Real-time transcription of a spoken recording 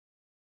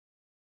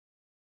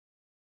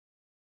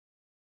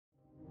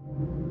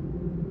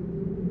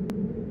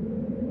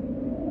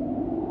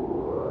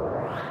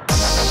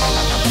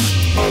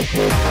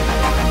Okay,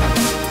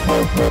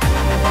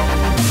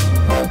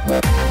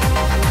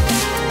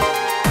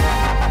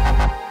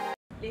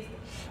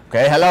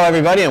 hello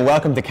everybody and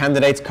welcome to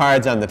Candidates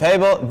Cards on the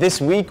Table.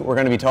 This week we're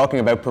going to be talking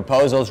about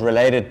proposals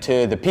related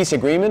to the peace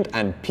agreement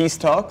and peace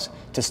talks.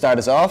 To start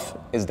us off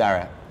is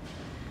Dara.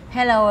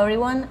 Hello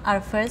everyone.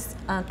 Our first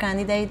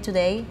candidate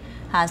today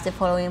has the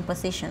following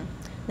position.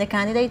 The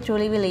candidate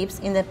truly believes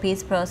in the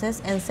peace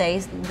process and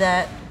says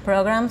that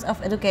programs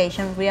of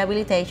education,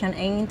 rehabilitation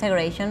and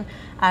integration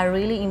are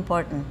really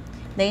important.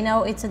 They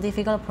know it's a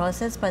difficult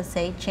process but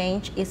say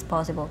change is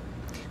possible.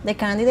 The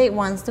candidate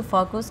wants to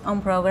focus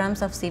on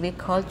programs of civic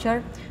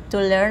culture to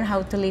learn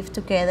how to live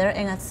together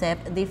and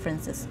accept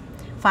differences.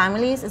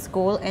 Families,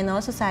 school, and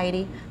all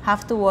society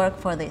have to work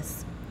for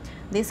this.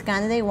 This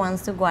candidate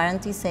wants to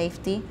guarantee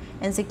safety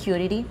and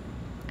security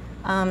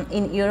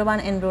in urban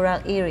and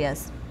rural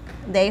areas.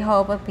 They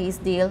hope a peace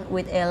deal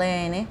with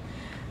ELN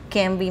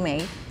can be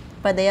made,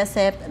 but they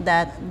accept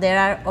that there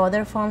are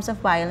other forms of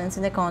violence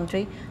in the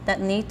country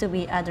that need to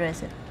be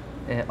addressed.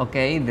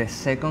 Okay, the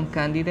second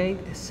candidate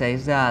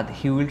says that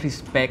he will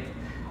respect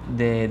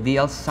the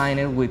deal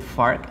signed with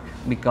FARC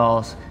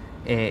because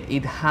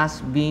it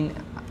has been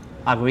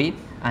agreed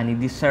and it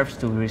deserves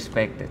to be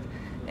respected.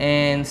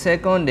 And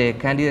second, the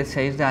candidate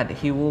says that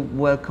he will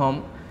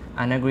welcome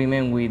an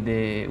agreement with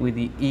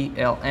the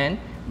ELN,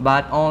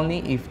 but only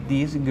if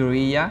this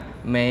guerrilla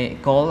may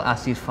call a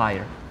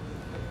ceasefire.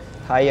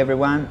 Hi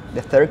everyone,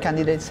 the third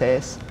candidate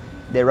says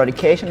the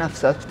eradication of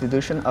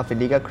substitution of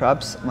illegal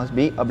crops must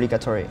be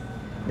obligatory.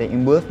 The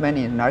involvement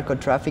in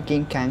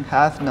narco-trafficking can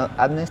have no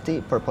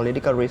amnesty for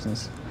political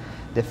reasons.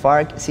 The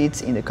FARC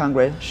seats in the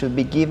Congress should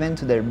be given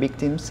to their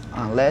victims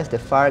unless the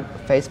FARC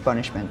face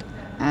punishment,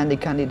 and the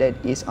candidate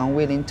is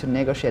unwilling to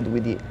negotiate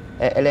with the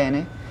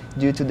ELN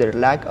due to their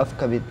lack of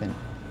commitment.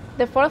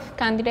 The fourth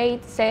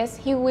candidate says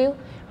he will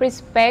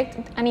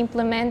respect and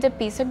implement the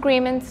peace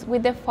agreements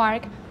with the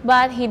FARC,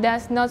 but he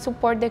does not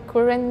support the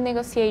current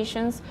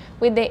negotiations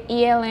with the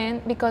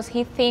ELN because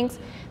he thinks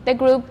the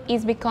group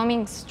is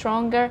becoming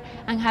stronger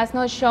and has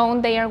not shown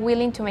they are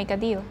willing to make a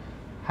deal.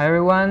 Hi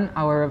everyone,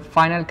 our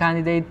final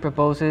candidate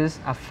proposes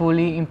a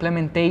fully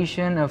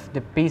implementation of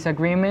the peace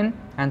agreement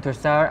and to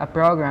start a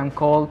program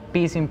called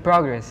Peace in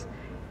Progress.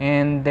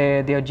 And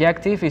the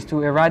objective is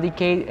to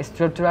eradicate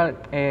structural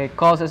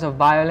causes of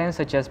violence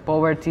such as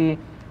poverty,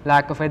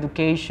 lack of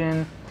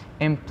education,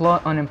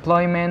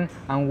 unemployment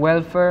and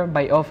welfare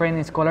by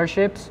offering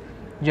scholarships,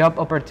 job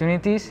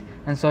opportunities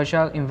and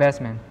social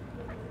investment.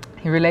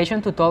 In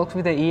relation to talks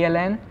with the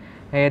ELN,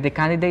 the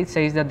candidate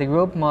says that the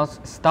group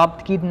must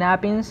stop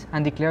kidnappings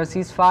and declare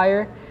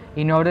ceasefire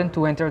in order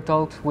to enter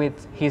talks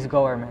with his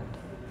government.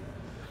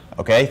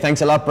 Okay,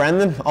 thanks a lot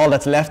Brendan. All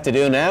that's left to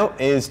do now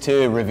is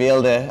to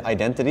reveal the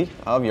identity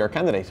of your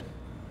candidate.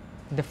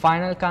 The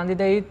final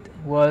candidate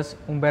was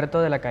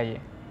Humberto de la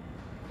Calle.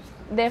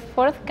 The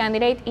fourth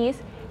candidate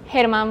is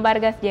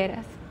Vargas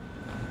Lleras.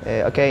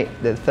 Okay,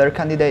 the third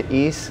candidate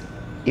is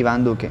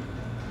Duque.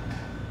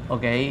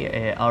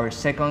 Okay, our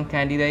second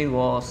candidate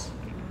was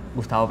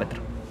Gustavo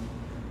Petro.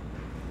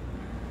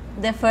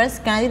 The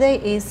first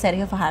candidate is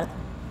Sergio Fajardo.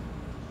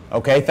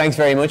 Okay, thanks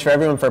very much for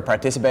everyone for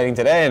participating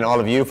today and all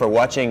of you for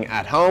watching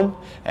at home.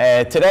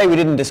 Today we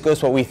didn't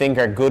discuss what we think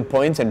are good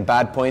points and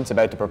bad points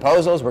about the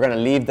proposals. We're going to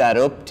leave that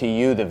up to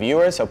you, the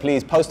viewers, so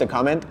please post a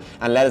comment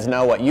and let us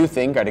know what you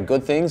think are the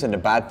good things and the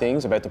bad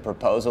things about the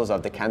proposals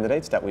of the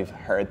candidates that we've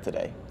heard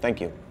today.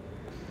 Thank you.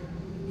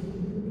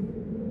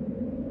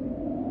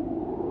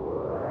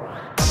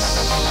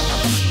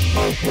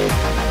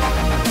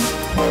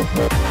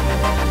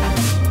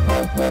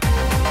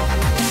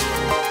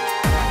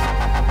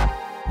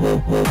 We'll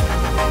be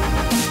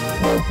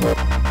right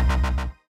back.